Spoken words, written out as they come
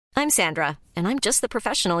I'm Sandra, and I'm just the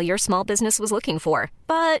professional your small business was looking for.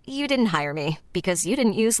 But you didn't hire me because you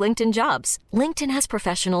didn't use LinkedIn Jobs. LinkedIn has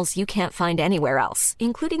professionals you can't find anywhere else,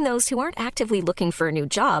 including those who aren't actively looking for a new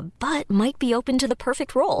job, but might be open to the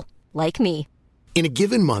perfect role, like me. In a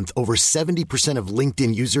given month, over 70% of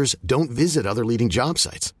LinkedIn users don't visit other leading job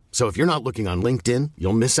sites. So if you're not looking on LinkedIn,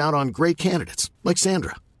 you'll miss out on great candidates like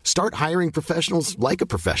Sandra. Start hiring professionals like a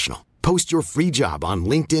professional. Post your free job on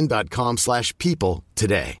linkedin.com/people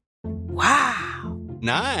today. Wow.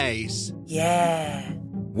 Nice. Yeah.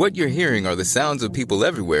 What you're hearing are the sounds of people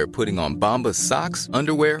everywhere putting on Bombas socks,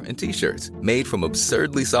 underwear, and T-shirts made from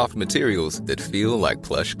absurdly soft materials that feel like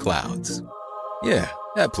plush clouds. Yeah,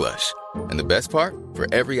 that plush. And the best part? For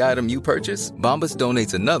every item you purchase, Bombas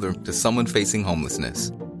donates another to someone facing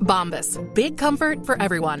homelessness. Bombas. Big comfort for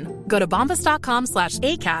everyone. Go to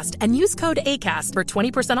bombas.com/ACAST and use code ACAST for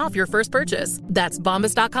 20% off your first purchase. That's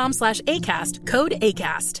bombas.com/ACAST. Code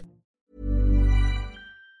ACAST.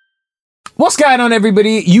 What's going on,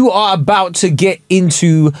 everybody? You are about to get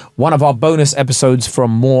into one of our bonus episodes from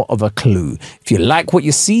More of a Clue. If you like what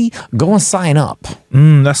you see, go and sign up.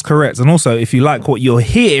 That's correct. And also, if you like what you're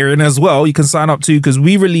hearing as well, you can sign up too, because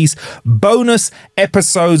we release bonus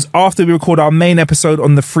episodes after we record our main episode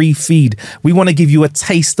on the free feed. We want to give you a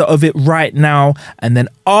taster of it right now. And then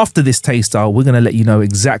after this taster, we're going to let you know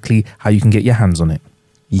exactly how you can get your hands on it.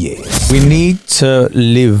 Yeah. We need to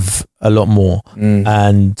live a lot more,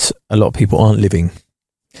 and a lot of people aren't living.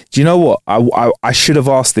 Do you know what? I should have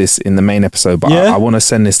asked this in the main episode, but I want to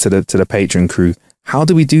send this to the Patreon crew. How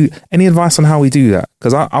do we do? Any advice on how we do that?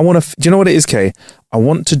 Because I want to. Do you know what it is, Kay? I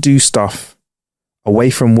want to do stuff away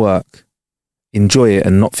from work, enjoy it,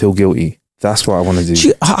 and not feel guilty. That's what I want to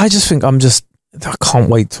do. I just think I can't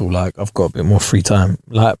wait till like I've got a bit more free time.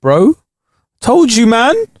 Like, bro, told you,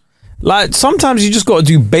 man. Like, sometimes you just got to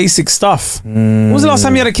do basic stuff. When was the last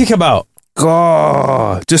time you had a kickabout?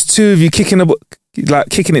 God, just two of you kicking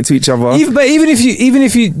it to each other. Even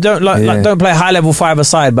if you don't like don't play high level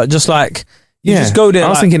 5-a-side, but just like you just go there. I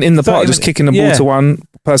was thinking in the park, just kicking the ball to one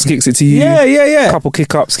person, kicks it to you. Yeah. Couple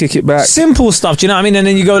kick ups, kick it back. Simple stuff. Do you know what I mean? And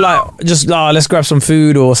then you go like, let's grab some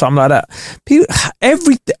food or something like that.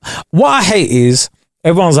 What I hate is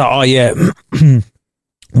everyone's like, oh yeah,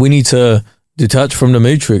 we need to detach from the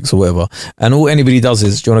Matrix or whatever, and all anybody does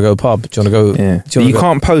is, do you want to go pub? Do you want to go? Yeah, you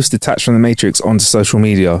can't post detach from the Matrix onto social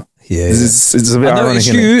media. Yeah, it's a bit ironic.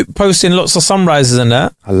 You posting lots of sunrises and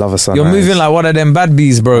that. I love a sunrise. You're moving like one of them bad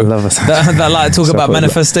bees, bro. I love a sunrise. that like talk about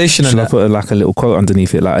manifestation. Should I put like a little quote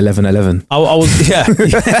underneath it, like 11:11? I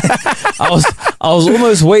was I was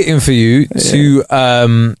almost waiting for you to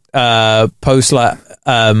post like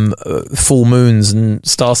full moons and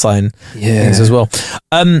star sign things as well.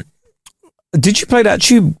 Did you play that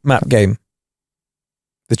tube map game?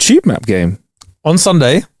 The tube map game? On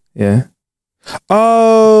Sunday? Yeah.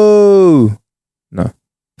 Oh! No.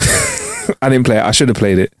 I didn't play it. I should have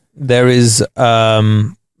played it. There is... okay.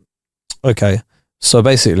 So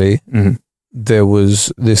basically, there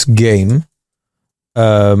was this game.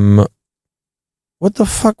 What the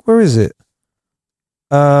fuck? Where is it?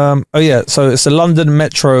 Oh yeah. So it's the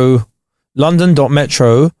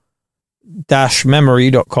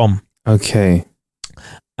london.metro-memory.com. Okay.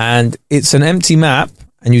 And it's an empty map,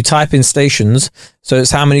 and you type in stations, so it's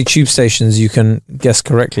how many tube stations you can guess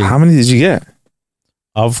correctly. How many did you get?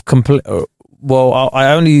 I've I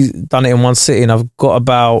only done it in one city, and I've got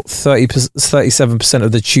about 37%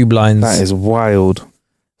 of the tube lines. That is wild.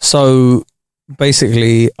 So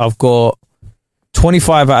basically, I've got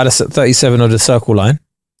 25 out of 37 of the Circle line.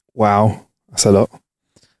 Wow, that's a lot.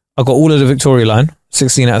 I've got all of the Victoria line,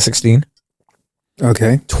 16 out of 16.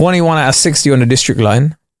 Okay. 21 out of 60 on the District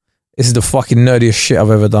line. This is the fucking nerdiest shit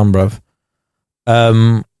I've ever done, bruv.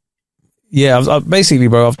 I've basically,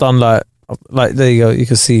 bro, I've done like there you go, you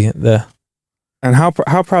can see it there. And how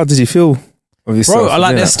proud did you feel of yourself?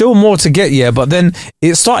 Bro, there's still more to get, but then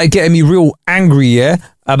it started getting me real angry,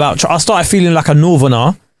 about I started feeling like a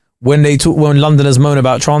northerner when Londoners moan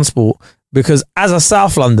about transport, because as a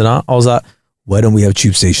South Londoner, I was like, why don't we have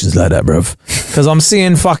tube stations like that, bruv? Because I'm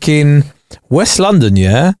seeing fucking West London,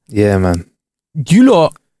 yeah, man. You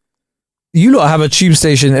lot have a tube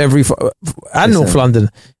station North London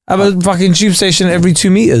have a fucking tube station every 2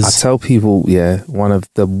 meters. I tell people, one of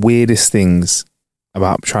the weirdest things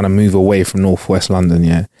about trying to move away from Northwest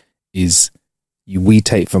London, is we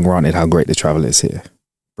take for granted how great the travel is here,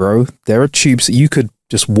 bro. There are tubes you could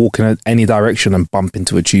just walk in any direction and bump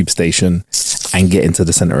into a tube station and get into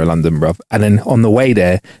the centre of London, bro. And then on the way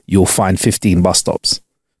there, you'll find 15 bus stops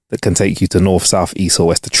that can take you to north, south, east, or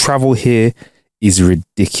west. The travel here is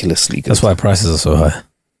ridiculously good. That's why prices are so high.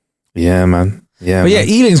 Yeah, man. Yeah, But yeah, man.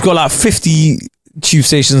 Ealing's got like 50 tube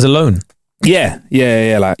stations alone. Yeah.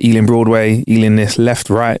 Like Ealing Broadway, Ealing this, left,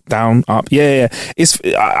 right, down, up. Yeah.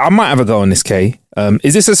 I might have a go on this, K.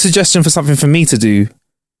 Is this a suggestion for something for me to do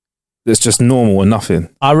that's just normal or nothing?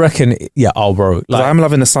 I reckon, yeah, bro. 'Cause Like, I'm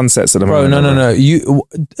loving the sunsets at the bro, moment. no.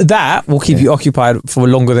 That will keep you occupied for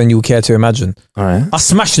longer than you will care to imagine. All right. I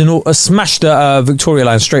smashed the Victoria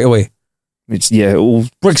line straight away. Which, yeah, all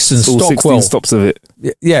Brixton, all 16 Stockwell. stops of it.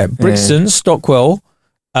 Yeah, Brixton, Stockwell,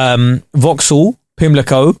 Vauxhall,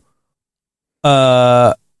 Pimlico,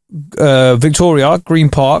 Victoria, Green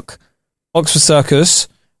Park, Oxford Circus,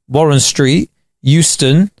 Warren Street,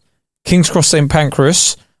 Euston, King's Cross St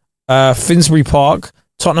Pancras, Finsbury Park,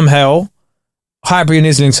 Tottenham Hale, Highbury and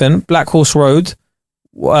Islington, Black Horse Road,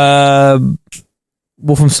 Walthamstow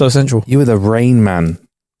Central. You were the Rain Man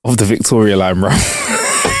of the Victoria line, bro.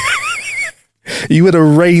 You were the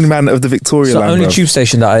Rain Man of the Victoria It's the line, only bro. tube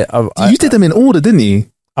station that You did them in order, didn't you?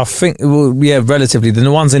 I think, well, yeah, relatively. The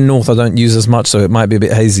ones in North I don't use as much, so it might be a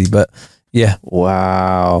bit hazy, but yeah.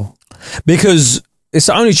 Wow. Because it's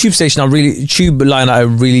the only tube line I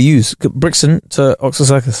really use. Brixton to Oxford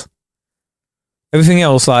Circus. Everything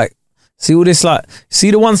else, like, see all this, like,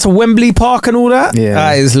 see the ones to Wembley Park and all that? Yeah.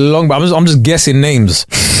 That is long, but I'm just guessing names.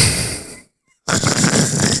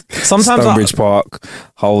 Sometimes Stonebridge Park,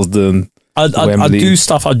 Halsden, I Wembley. do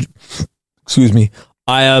stuff. Excuse me.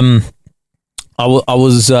 I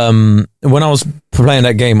was when I was playing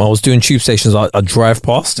that game, I was doing tube stations. I drive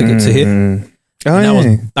past to get to here, and I was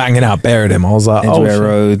banging out bare of them. I was like, Edgware shit.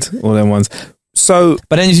 Road, all them ones. So,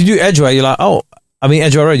 But then if you do Edgware, you're like,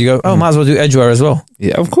 Edgware Road. You go, might as well do Edgware as well.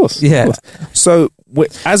 yeah, of course. Yeah. Of course. So,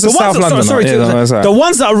 as a South Londoner, The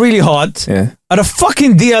ones that are really hard yeah. are the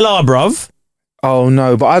fucking DLR, bruv. Oh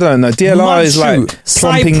no, but I don't know. DLR Mud is like Shoot,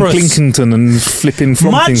 plumping Cyprus. Clinkington and flipping Mud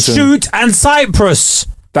Flompington. Shoot and Cyprus.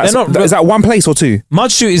 Is that one place or two?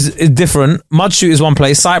 Mud Shoot is different. Mud Shoot is one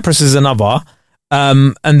place. Cyprus is another.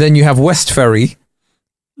 And then you have West Ferry.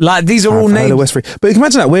 Like, these are all I've heard of names. West Ferry. But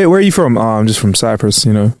imagine that. Where are you from? Oh, I'm just from Cyprus.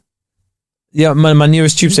 You know. Yeah, my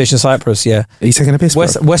nearest tube station, Cyprus. Yeah, Are you taking a piss?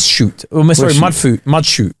 West Shoot. Oh, sorry, Shoot. Mud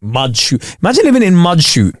Shoot. Imagine living in Mud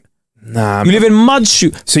Shoot. Nah. You live in Mud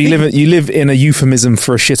Shoot. So you live in a euphemism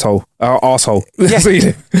for a shithole, arsehole. Yeah. So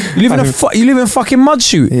you You live in fucking Mud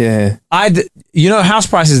Shoot. yeah. House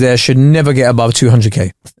prices there should never get above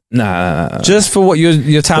 200k. Nah. Just for what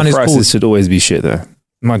your town The is prices called. should always be shit there.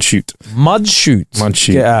 Mud Shoot. Mud Shoot. Mud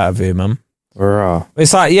Shoot. Get out of here, man. Rah.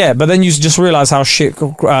 It's like, yeah, but then you just realise how shit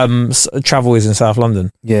travel is in South London.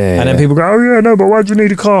 Yeah. And then people go, oh yeah, no, but why do you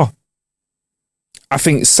need a car? I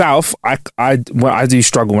think South, I do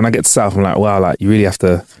struggle when I get to South. I'm like, wow, like you really have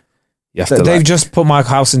to. They've just put my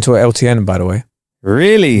house into an LTN, by the way.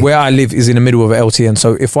 Really? Where I live is in the middle of an LTN.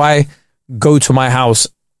 So if I go to my house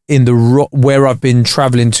in where I've been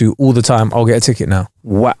traveling to all the time, I'll get a ticket now.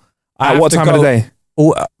 What? I At what have to time of the day?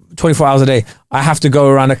 24 hours a day. I have to go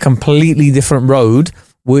around a completely different road,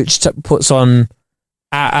 which puts on,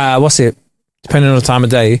 depending on the time of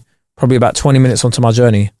day, probably about 20 minutes onto my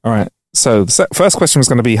journey. All right. So the first question was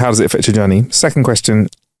going to be, how does it affect your journey? Second question,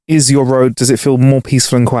 is your road, does it feel more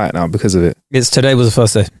peaceful and quiet now because of it? Today was the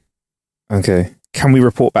first day. Okay. Can we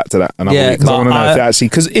report back to that? Yeah, because I want to know if it actually,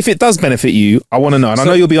 because if it does benefit you, I want to know. And I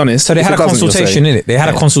know you'll be honest. So they had a consultation in it. They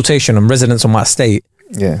had a consultation, and residents on my estate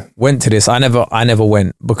went to this. I never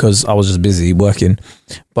went because I was just busy working.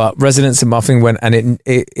 But residents in my thing went, and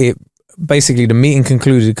it basically the meeting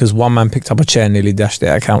concluded because one man picked up a chair and nearly dashed it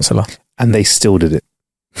at a councillor. And they still did it.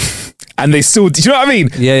 And they still, do you know what I mean?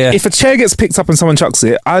 Yeah. If a chair gets picked up and someone chucks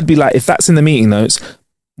it, I'd be like, if that's in the meeting notes,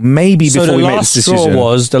 maybe before we make this decision.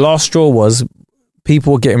 The last straw was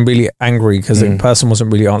people were getting really angry because the person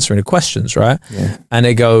wasn't really answering the questions, right? Yeah. And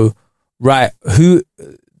they go, right,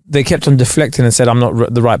 they kept on deflecting and said, I'm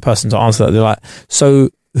not the right person to answer that. They're like,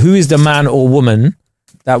 so who is the man or woman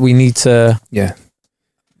that we need to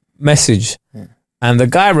message? Yeah. And the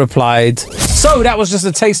guy replied, so that was just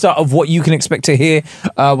a taster of what you can expect to hear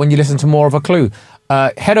when you listen to More of a Clue.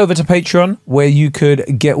 Head over to Patreon where you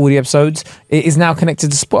could get all the episodes. It is now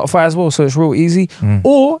connected to Spotify as well, so it's real easy.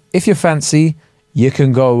 Or if you fancy, you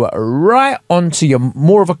can go right onto your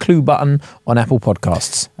More of a Clue button on Apple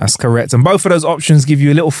Podcasts. That's correct. And both of those options give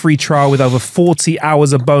you a little free trial with over 40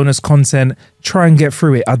 hours of bonus content. Try and get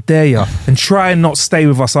through it. I dare you. And try and not stay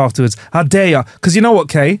with us afterwards. I dare you. Because you know what,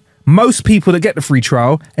 Kay? Most people that get the free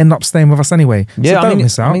trial end up staying with us anyway. Yeah, so don't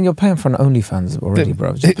miss out. I mean, you're paying for an OnlyFans already,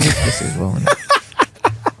 bro. Just this as well.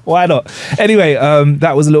 Why not? Anyway,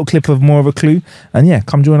 that was a little clip of More of a Clue. And yeah,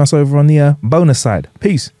 come join us over on the bonus side.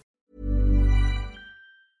 Peace.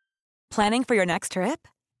 Planning for your next trip?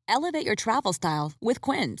 Elevate your travel style with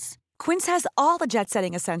Quince. Quince has all the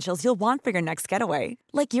jet-setting essentials you'll want for your next getaway,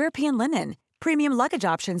 like European linen, premium luggage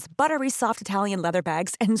options, buttery soft Italian leather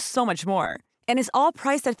bags, and so much more. And is all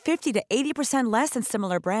priced at 50 to 80% less than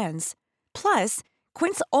similar brands. Plus,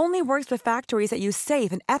 Quince only works with factories that use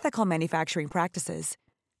safe and ethical manufacturing practices.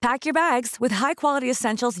 Pack your bags with high-quality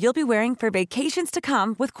essentials you'll be wearing for vacations to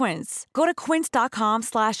come with Quince. Go to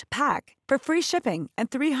quince.com/pack for free shipping and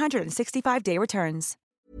 365-day returns.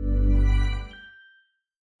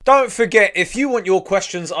 Don't forget, if you want your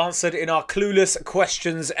questions answered in our Clueless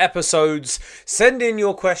Questions episodes, send in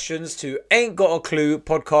your questions to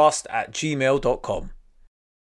ain'tgotacluepodcast@gmail.com.